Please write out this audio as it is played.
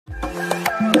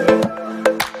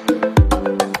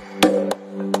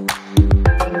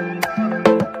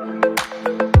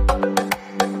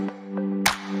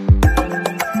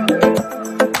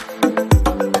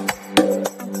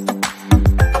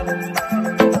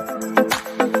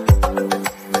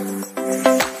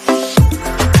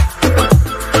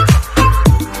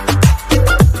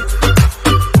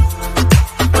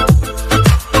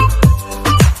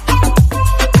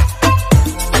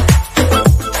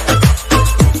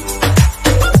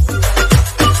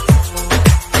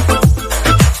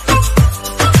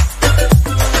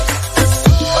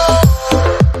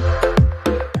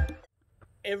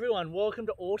Everyone, welcome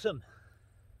to autumn.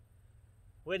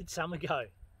 Where did summer go?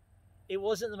 It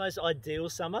wasn't the most ideal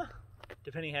summer,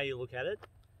 depending how you look at it.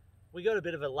 We got a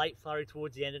bit of a late flurry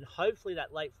towards the end, and hopefully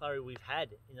that late flurry we've had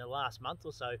in the last month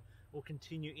or so will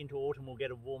continue into autumn. We'll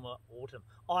get a warmer autumn.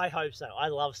 I hope so. I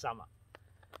love summer.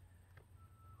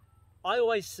 I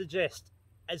always suggest,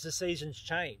 as the seasons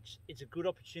change, it's a good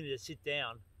opportunity to sit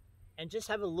down and just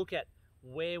have a look at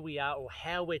where we are or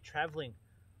how we're traveling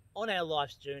on our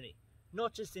life's journey.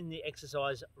 Not just in the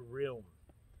exercise realm.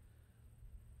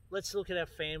 Let's look at our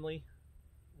family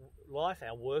life,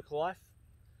 our work life,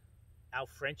 our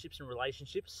friendships and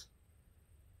relationships.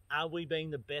 Are we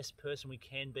being the best person we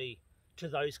can be to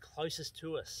those closest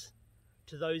to us,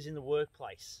 to those in the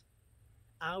workplace?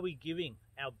 Are we giving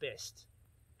our best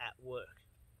at work,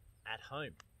 at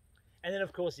home? And then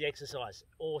of course the exercise,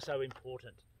 also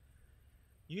important.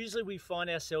 Usually we find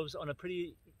ourselves on a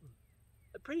pretty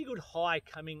good high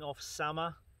coming off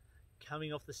summer,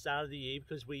 coming off the start of the year,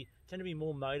 because we tend to be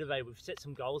more motivated. We've set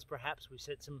some goals perhaps, we've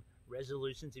set some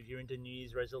resolutions if you're into New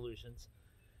Year's resolutions.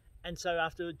 And so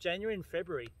after January and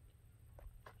February,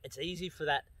 it's easy for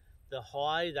the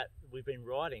high that we've been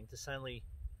riding to suddenly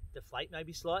deflate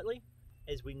maybe slightly,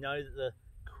 as we know that the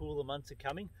cooler months are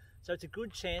coming. So it's a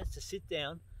good chance to sit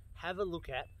down, have a look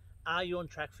at, are you on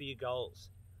track for your goals?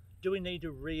 Do we need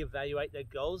to reevaluate their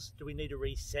goals? Do we need to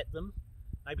reset them?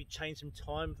 Maybe change some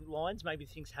timelines. Maybe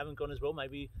things haven't gone as well.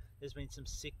 Maybe there's been some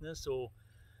sickness or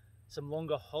some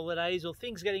longer holidays or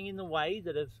things getting in the way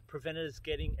that have prevented us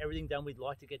getting everything done we'd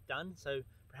like to get done. So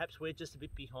perhaps we're just a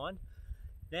bit behind.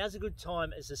 Now's a good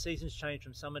time, as the seasons change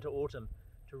from summer to autumn,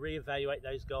 to reevaluate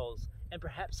those goals and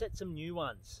perhaps set some new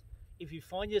ones. If you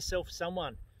find yourself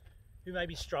someone who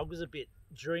maybe struggles a bit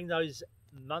during those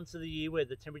months of the year where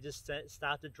the temperatures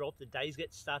start to drop, the days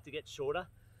start to get shorter,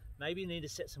 maybe you need to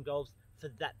set some goals for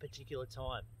that particular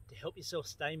time to help yourself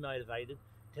stay motivated,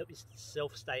 to help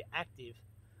yourself stay active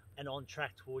and on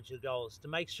track towards your goals, to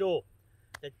make sure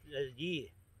that the year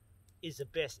is the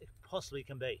best it possibly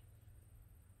can be.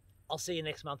 I'll see you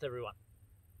next month, everyone.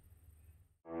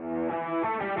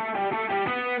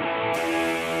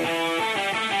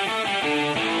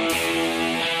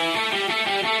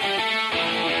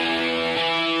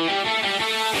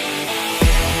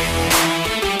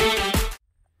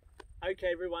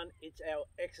 Okay everyone, it's our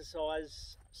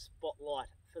exercise spotlight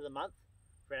for the month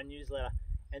for our newsletter,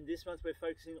 and this month we're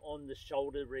focusing on the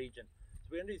shoulder region.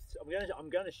 So I'm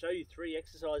going to show you 3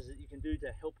 exercises that you can do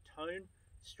to help tone,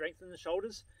 strengthen the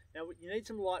shoulders. Now you need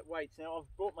some light weights. Now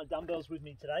I've brought my dumbbells with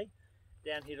me today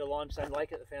down here to Limestone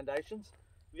Lake at the foundations.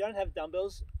 If you don't have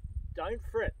dumbbells, don't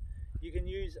fret. You can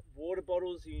use water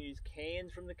bottles, you can use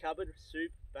cans from the cupboard,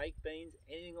 soup, baked beans,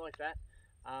 anything like that.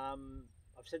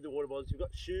 I've said the water bottles. You've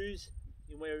got shoes.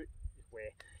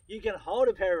 You can hold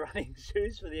a pair of running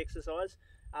shoes for the exercise.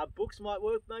 Books might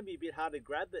work, maybe a bit hard to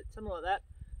grab, but something like that.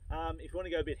 If you want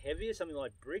to go a bit heavier, something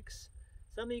like bricks,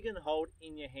 something you can hold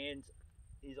in your hands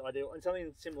is ideal, and something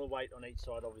similar weight on each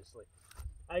side, obviously.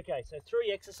 Okay, so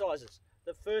 3 exercises.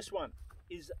 The first one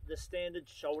is the standard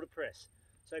shoulder press.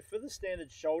 So for the standard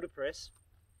shoulder press,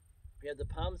 we have the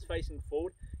palms facing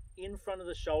forward in front of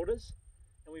the shoulders,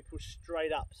 and we push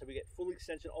straight up. So we get full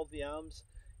extension of the arms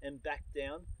and back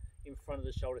down in front of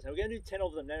the shoulders. Now we're going to do 10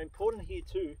 of them. Now important here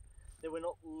too, that we're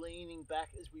not leaning back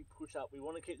as we push up. We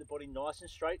want to keep the body nice and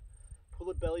straight. Pull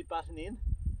the belly button in,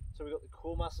 so we've got the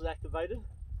core muscles activated. And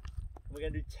we're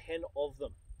going to do 10 of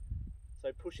them.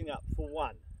 So pushing up for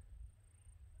 1,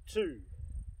 2,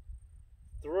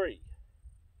 3,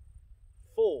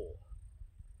 4,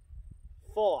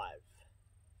 5,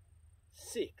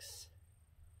 6,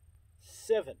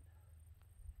 7,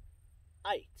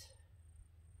 8,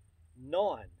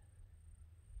 9,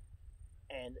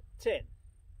 and 10.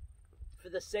 For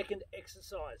the second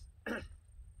exercise,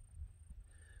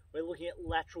 we're looking at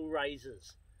lateral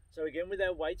raises. So again, with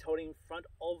our weights holding in front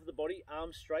of the body,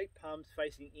 arms straight, palms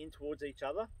facing in towards each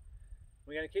other.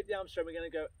 We're going to keep the arms straight. We're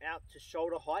going to go out to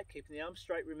shoulder height, keeping the arms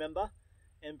straight, remember,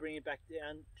 and bring it back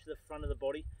down to the front of the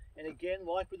body. And again,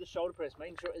 like with the shoulder press,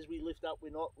 making sure as we lift up, we're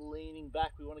not leaning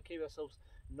back. We want to keep ourselves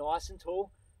nice and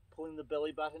tall, pulling the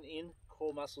belly button in,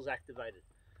 core muscles activated.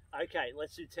 Okay,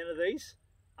 let's do 10 of these,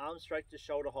 arms straight to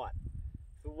shoulder height.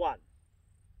 For 1,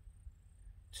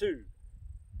 2,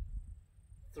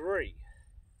 3,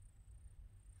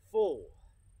 4,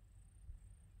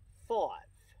 5,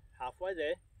 halfway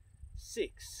there,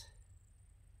 6,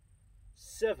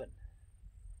 7,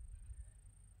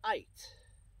 8,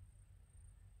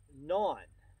 9,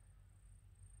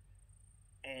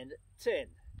 and 10.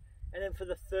 And then for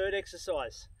the third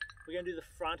exercise, we're going to do the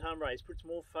front arm raise. Puts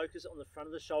more focus on the front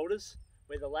of the shoulders,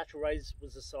 where the lateral raise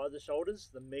was the side of the shoulders,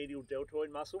 the medial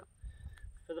deltoid muscle.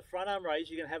 For the front arm raise,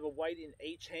 you're going to have a weight in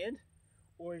each hand,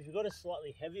 or if you've got a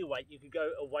slightly heavier weight, you could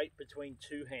go a weight between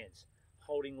 2 hands,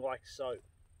 holding like so.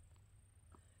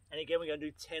 And again, we're going to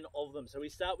do 10 of them. So we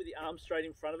start with the arms straight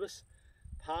in front of us,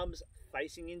 palms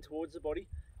facing in towards the body.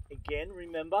 Again,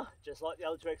 remember, just like the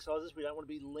other 2 exercises, we don't want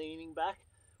to be leaning back.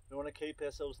 We want to keep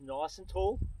ourselves nice and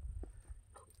tall.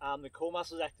 The core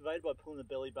muscles activated by pulling the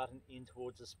belly button in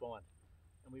towards the spine.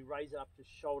 And we raise it up to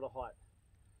shoulder height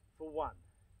for 1,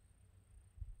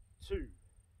 2,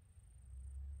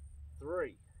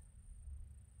 3,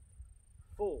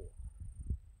 4,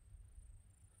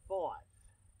 5,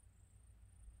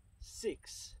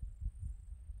 6,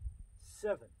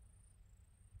 7,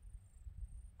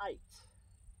 8,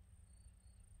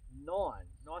 9,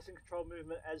 nice and controlled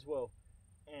movement as well,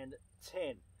 and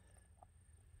 10.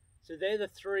 So they're the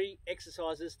 3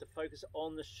 exercises to focus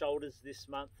on the shoulders this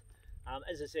month.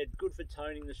 As I said, good for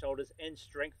toning the shoulders and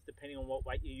strength depending on what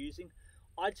weight you're using.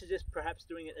 I'd suggest perhaps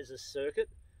doing it as a circuit.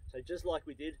 So just like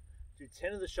we did, do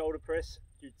 10 of the shoulder press,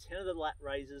 do 10 of the lat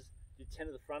raises, do 10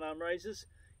 of the front arm raises,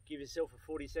 give yourself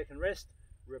a 40-second rest,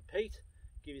 repeat,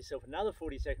 give yourself another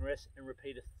 40-second rest, and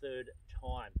repeat a 3rd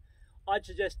time. I'd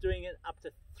suggest doing it up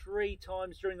to 3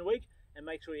 times during the week, and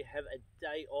make sure you have a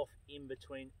day off in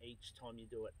between each time you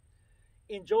do it.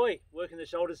 Enjoy working the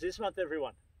shoulders this month,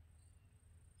 everyone.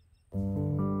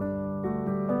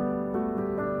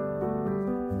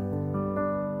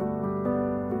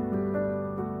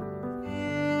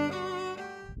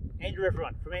 Andrew,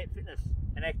 everyone, from Ant Fitness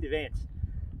and Active Ants.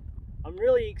 I'm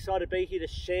really excited to be here to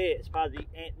share, as part of the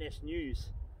Ant Nest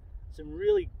News, it's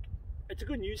a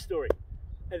good news story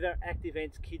of our Active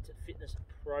Ants Kids Fitness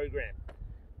program.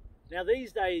 Now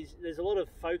these days, there's a lot of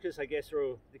focus, I guess,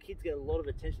 or the kids get a lot of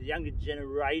attention, the younger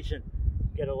generation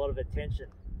get a lot of attention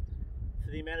for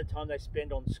the amount of time they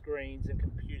spend on screens and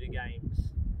computer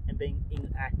games and being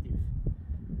inactive.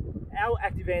 Our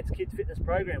Active Ants Kids Fitness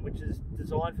program, which is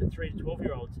designed for 3 to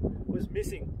 12-year-olds, was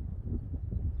missing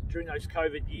during those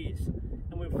COVID years,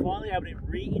 and we were finally able to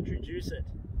reintroduce it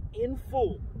in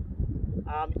full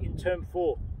in term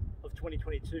 4 of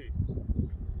 2022.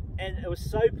 And it was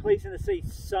so pleasing to see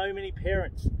so many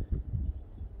parents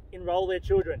enroll their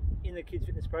children in the Kids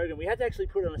Fitness program. We had to actually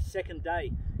put it on a 2nd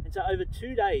day. And so over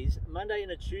 2 days, Monday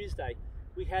and a Tuesday,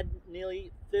 we had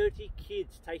nearly 30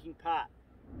 kids taking part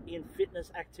in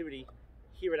fitness activity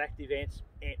here at Active Ants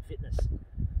Ant Fitness.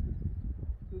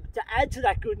 To add to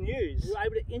that good news, we were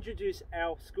able to introduce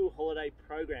our school holiday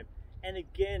program. And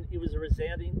again, it was a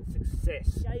resounding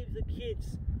success. It gave the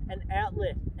kids an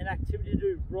outlet, an activity to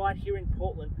do right here in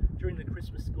Portland during the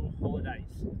Christmas school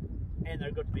holidays. And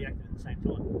they got to be active at the same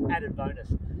time. Added bonus.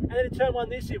 And then in term 1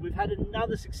 this year, we've had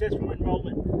another successful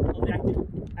enrolment of the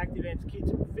Active Ants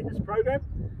Kids Fitness program,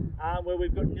 where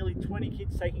we've got nearly 20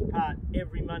 kids taking part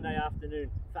every Monday afternoon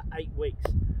for 8 weeks.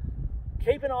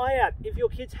 Keep an eye out. If your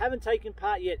kids haven't taken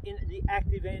part yet in the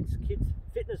Active Ants Kids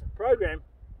Fitness program,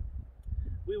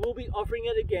 we will be offering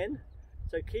it again.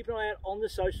 So keep an eye out on the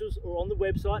socials or on the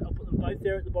website. I'll put them both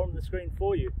there at the bottom of the screen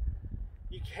for you.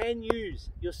 You can use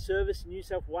your Service New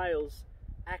South Wales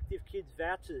Active Kids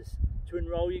vouchers to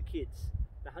enrol your kids.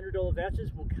 The $100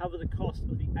 vouchers will cover the cost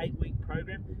of the 8-week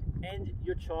program, and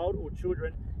your child or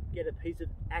children get a piece of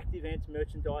Active Ants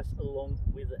merchandise along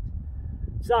with it.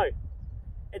 So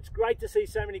it's great to see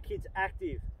so many kids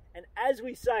active. And as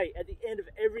we say at the end of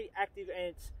every Active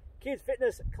Ants Kids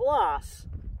Fitness class,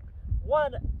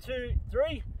 1, 2,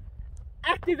 3,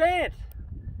 Active Ant!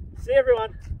 See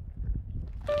everyone!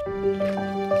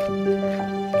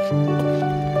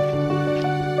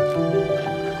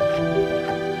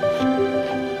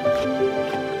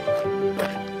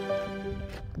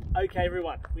 Okay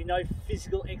everyone, we know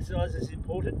physical exercise is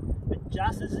important, but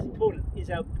just as important is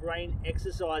our brain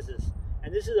exercises.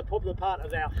 And this is a popular part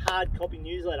of our hard copy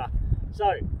newsletter.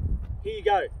 So, here you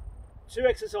go. 2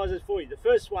 exercises for you. The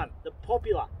first one, the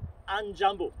popular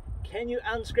unjumble. Can you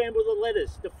unscramble the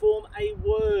letters to form a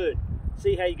word?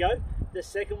 See how you go. The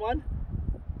second one,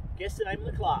 Guess the name of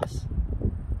the class.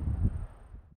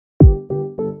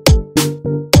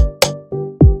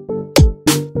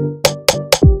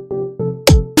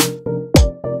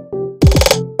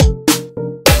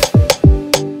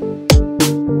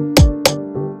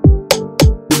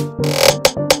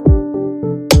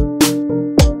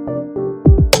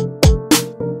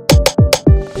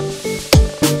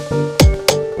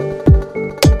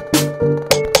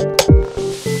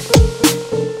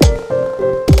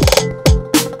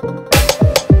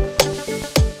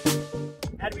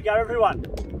 Everyone,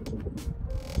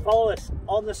 follow us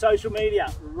on the social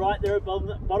media right there at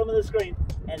the bottom of the screen,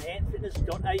 and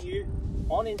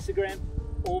antfitness.au on Instagram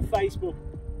or Facebook,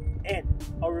 and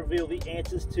I'll reveal the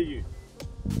answers to you.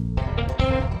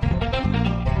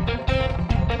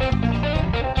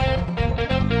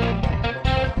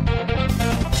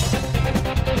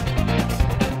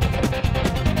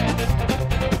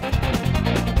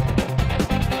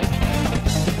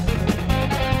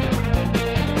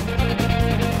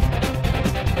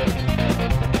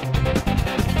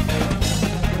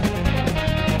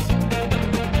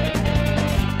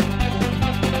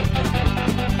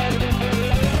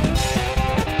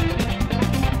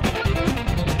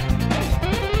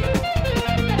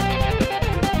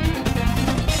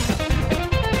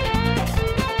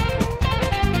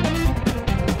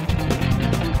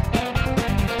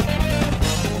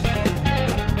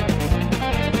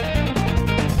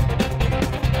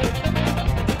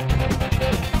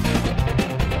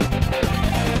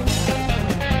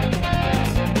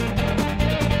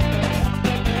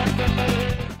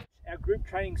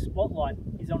 Training spotlight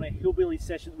is on a hillbilly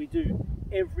session that we do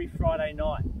every Friday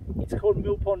night. It's called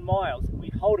Mill Pond Miles, and we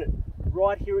hold it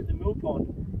right here at the Mill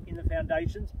Pond in the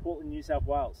Foundations, Portland, New South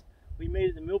Wales. We meet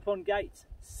at the Mill Pond gates,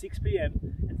 6 p.m,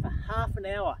 and for half an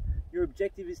hour your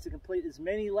objective is to complete as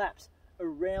many laps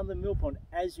around the Mill Pond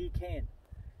as you can.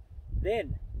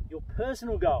 Then your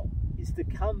personal goal is to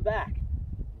come back,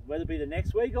 whether it be the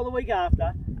next week or the week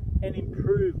after, and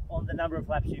improve on the number of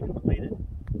laps you completed.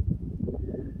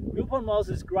 Mill Pond Miles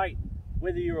is great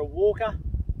whether you're a walker,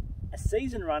 a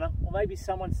seasoned runner, or maybe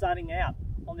someone starting out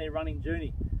on their running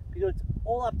journey, because it's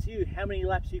all up to you how many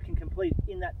laps you can complete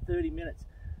in that 30 minutes.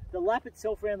 The lap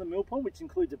itself around the Mill Pond, which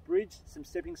includes a bridge, some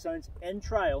stepping stones and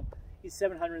trail, is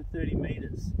 730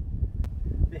 metres.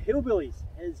 The Hillbillies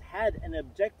has had an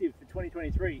objective for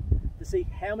 2023 to see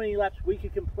how many laps we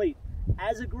could complete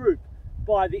as a group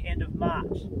by the end of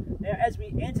March. Now, as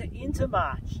we enter into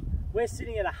March, we're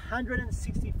sitting at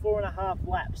 164.5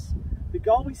 laps. The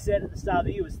goal we set at the start of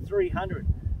the year was 300.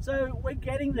 So we're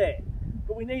getting there,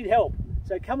 but we need help.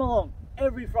 So come along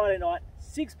every Friday night,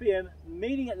 6 p.m,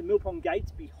 meeting at the Mill Pond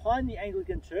gates behind the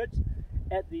Anglican Church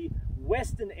at the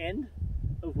western end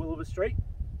of Williver Street,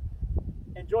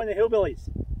 and join the Hillbillies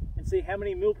and see how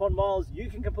many Mill Pond miles you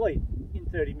can complete in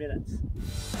 30 minutes.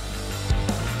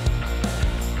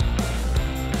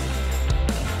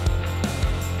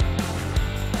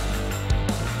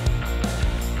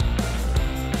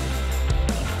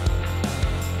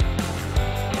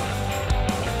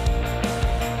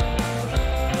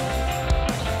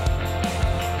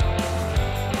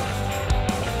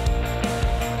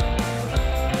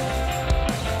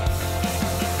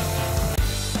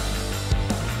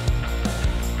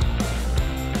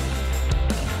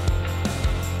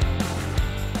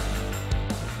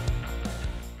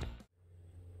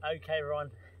 Okay everyone,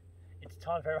 it's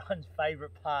time for everyone's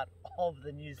favourite part of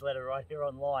the newsletter right here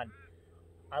online.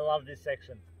 I love this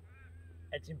section.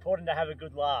 It's important to have a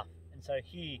good laugh, and so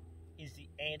here is the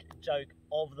ant joke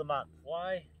of the month.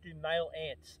 Why do male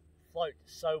ants float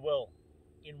so well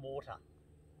in water?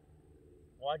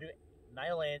 Why do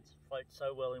male ants float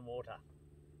so well in water?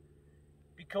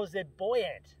 Because they're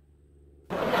buoyant.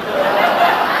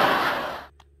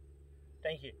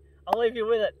 Thank you. I'll leave you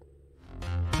with it.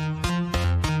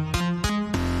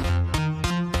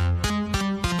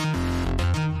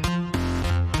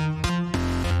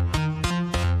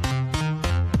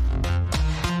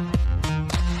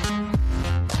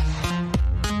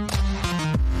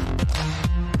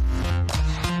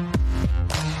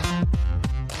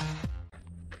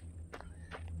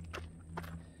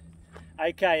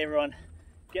 Okay everyone,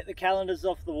 get the calendars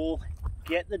off the wall,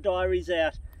 get the diaries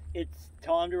out. It's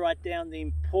time to write down the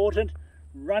important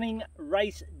running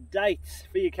race dates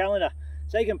for your calendar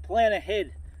so you can plan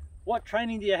ahead. What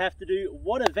training do you have to do?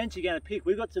 What events you're going to pick?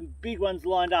 We've got some big ones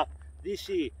lined up this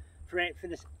year for Ant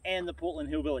Fitness and the Portland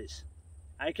Hillbillies.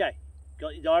 Okay,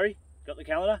 got your diary, got the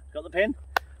calendar, got the pen?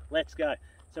 Let's go.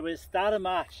 So we're start of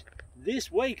March.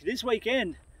 This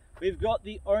weekend, we've got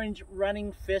the Orange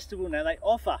Running Festival. Now they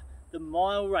offer the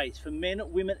mile race for men,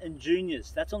 women and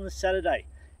juniors. That's on the Saturday.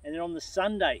 And then on the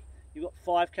Sunday, You've got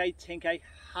 5K, 10K,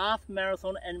 half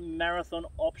marathon and marathon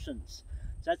options.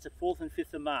 So that's the 4th and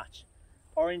 5th of March.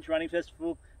 Orange Running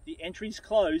Festival. The entries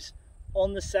close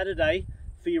on the Saturday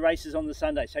for your races on the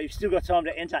Sunday. So you've still got time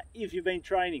to enter if you've been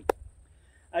training.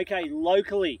 Okay,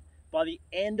 locally, by the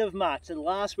end of March, the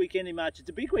last weekend in March, it's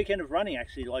a big weekend of running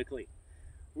actually locally.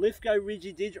 Lithgow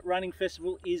Ridgy Didge Running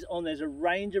Festival is on. There's a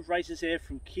range of races there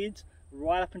from kids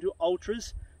right up into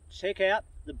ultras. Check out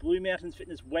the Blue Mountains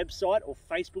Fitness website or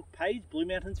Facebook page, Blue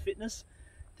Mountains Fitness,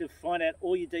 to find out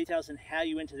all your details and how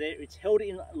you enter there. It's held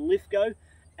in Lithgow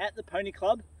at the Pony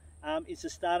Club. It's the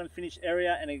start and finish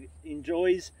area, and it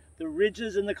enjoys the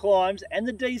ridges and the climbs and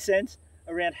the descents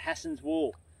around Hassan's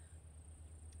Wall.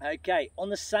 Okay, on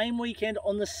the same weekend,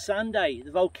 on the Sunday,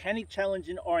 the Volcanic Challenge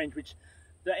in Orange, which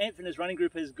the Ant Fitness Running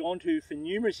Group has gone to for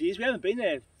numerous years. We haven't been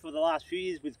there for the last few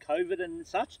years with COVID and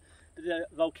such. But the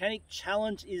Volcanic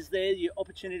Challenge is there, your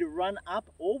opportunity to run up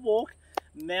or walk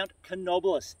Mount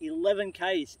Canobolas, 11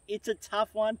 Ks. It's a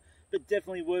tough one, but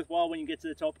definitely worthwhile when you get to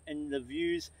the top, and the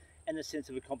views and the sense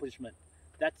of accomplishment.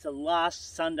 That's the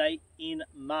last Sunday in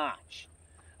March.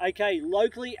 Okay,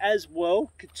 locally as well,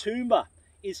 Katoomba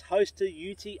is host to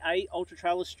UTA Ultra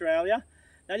Trail Australia.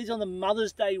 That is on the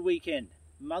Mother's Day weekend.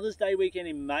 Mother's Day weekend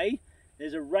in May.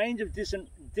 There's a range of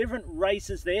different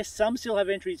races there. Some still have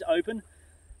entries open.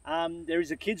 There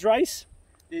is a kids race,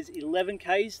 there's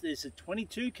 11Ks, there's the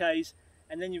 22Ks,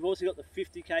 and then you've also got the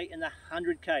 50K and the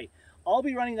 100K. I'll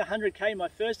be running the 100K, my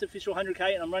first official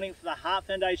 100K, and I'm running it for the Heart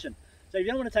Foundation. So if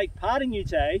you don't want to take part in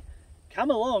UTA, come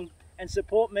along and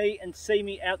support me and see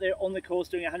me out there on the course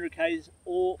doing 100Ks,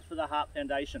 all for the Heart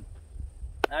Foundation.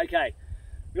 Okay,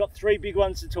 we've got 3 big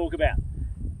ones to talk about.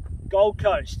 Gold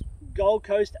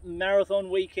Coast Marathon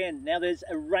Weekend. Now there's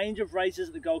a range of races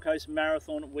at the Gold Coast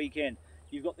Marathon Weekend.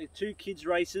 You've got the 2 kids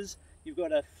races, you've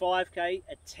got a 5K,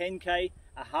 a 10K,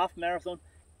 a half marathon,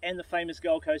 and the famous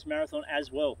Gold Coast Marathon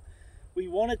as well. We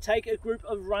want to take a group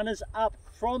of runners up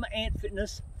from Ant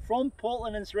Fitness, from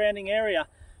Portland and surrounding area,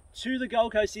 to the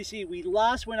Gold Coast this year. We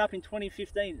last went up in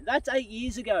 2015. That's 8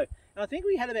 years ago. And I think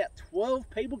we had about 12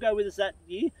 people go with us that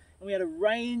year, and we had a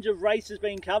range of races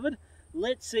being covered.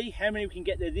 Let's see how many we can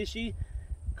get there this year.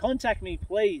 Contact me,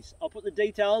 please. I'll put the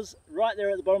details right there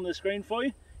at the bottom of the screen for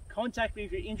you. Contact me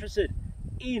if you're interested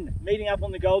in meeting up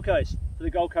on the Gold Coast for the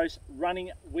Gold Coast Running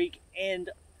Weekend.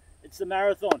 It's the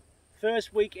marathon,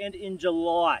 first weekend in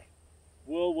July.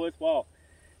 Well worthwhile.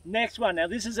 Next one, now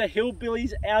this is a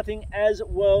Hillbillies outing as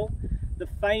well. The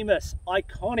famous,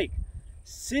 iconic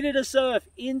City to Surf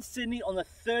in Sydney on the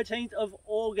 13th of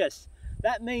August.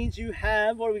 That means you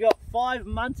have, what have we got, 5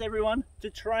 months everyone to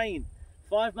train.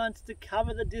 5 months to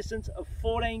cover the distance of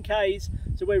 14 Ks,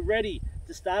 so we're ready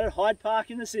to start at Hyde Park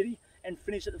in the city and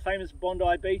finish at the famous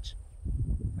Bondi Beach.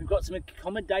 We've got some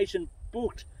accommodation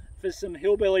booked for some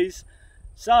hillbillies.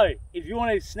 So if you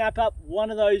want to snap up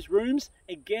one of those rooms,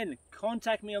 again,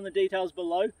 contact me on the details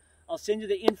below. I'll send you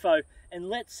the info, and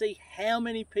let's see how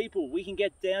many people we can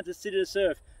get down to City to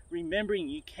Surf. Remembering,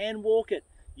 you can walk it,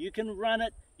 you can run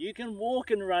it, you can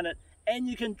walk and run it, and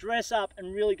you can dress up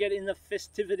and really get in the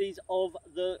festivities of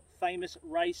the famous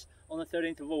race on the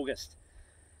 13th of August.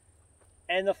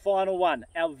 And the final one,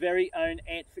 our very own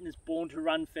Ant Fitness Born to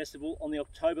Run Festival on the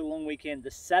October long weekend,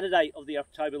 the Saturday of the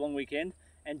October long weekend.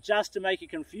 And just to make it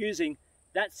confusing,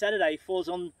 that Saturday falls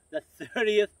on the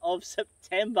 30th of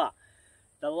September.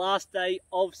 The last day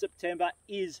of September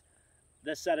is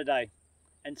the Saturday.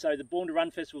 And so the Born to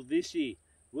Run Festival this year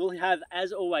will have,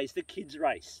 as always, the kids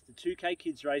race, the 2K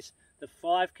kids race, the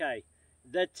 5K,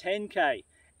 the 10K,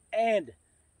 and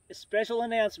a special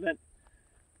announcement,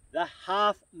 the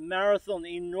half marathon,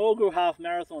 the inaugural half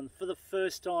marathon for the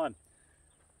first time.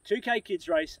 2K kids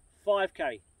race,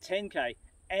 5K, 10K,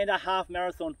 and a half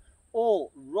marathon,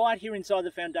 all right here inside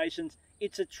the foundations.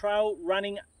 It's a trail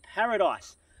running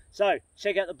paradise. So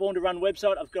check out the Born to Run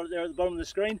website. I've got it there at the bottom of the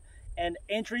screen. And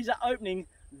entries are opening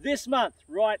this month,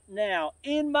 right now,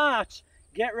 in March.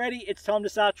 Get ready, it's time to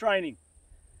start training.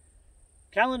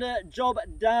 Calendar job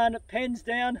done, pens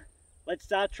down. Let's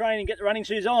start training, get the running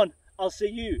shoes on. I'll see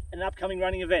you at an upcoming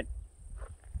running event.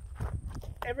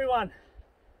 Everyone,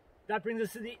 that brings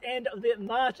us to the end of the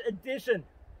March edition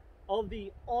of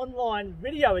the online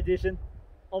video edition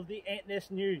of the Ant Nest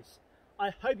News.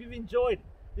 I hope you've enjoyed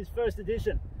this first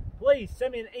edition. Please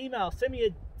send me an email, send me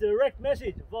a direct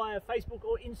message via Facebook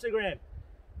or Instagram,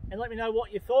 and let me know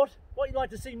what you thought, what you'd like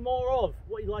to see more of,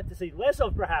 what you'd like to see less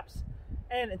of perhaps.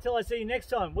 And until I see you next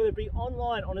time, whether it be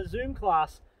online on a Zoom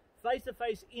class,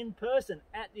 face-to-face in person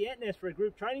at the Ant Nest for a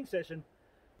group training session,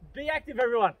 be active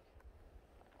everyone.